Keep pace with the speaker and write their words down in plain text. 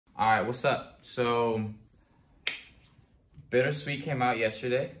All right, what's up? So, Bittersweet came out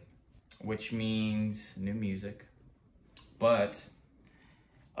yesterday, which means new music. But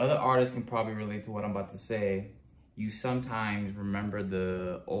other artists can probably relate to what I'm about to say. You sometimes remember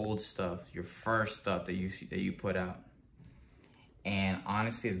the old stuff, your first stuff that you put out. And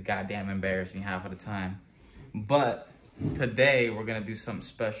honestly, it's goddamn embarrassing half of the time. But today, we're gonna do something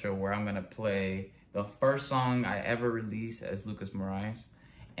special where I'm gonna play the first song I ever released as Lucas Moraes.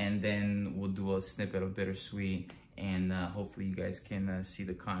 And then we'll do a snippet of Bittersweet. And hopefully you guys can see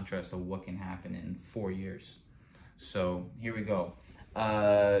the contrast of what can happen in 4 years. So here we go.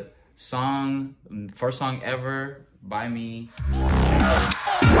 First song ever by me.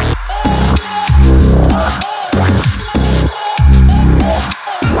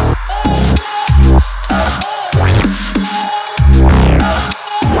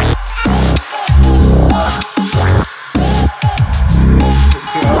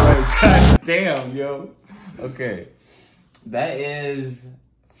 Damn, yo. Okay. That is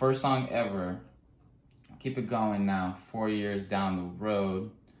first song ever. Keep it going now. 4 years down the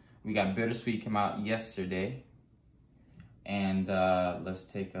road. We got Bittersweet come out yesterday. And let's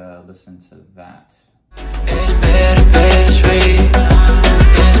take a listen to that. It's bittersweet.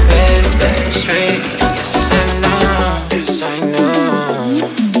 It's bittersweet. Yes, I know. Yes, I know.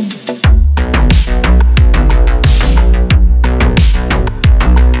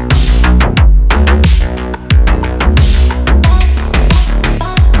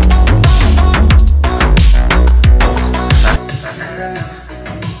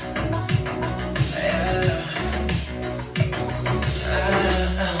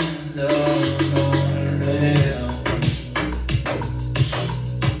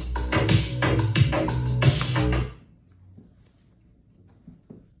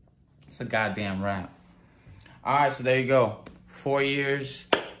 It's a goddamn wrap. All right, so there you go. 4 years.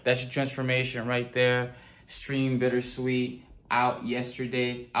 That's your transformation right there. Stream Bittersweet out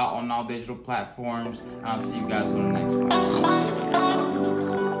yesterday, out on all digital platforms. I'll see you guys on the next one.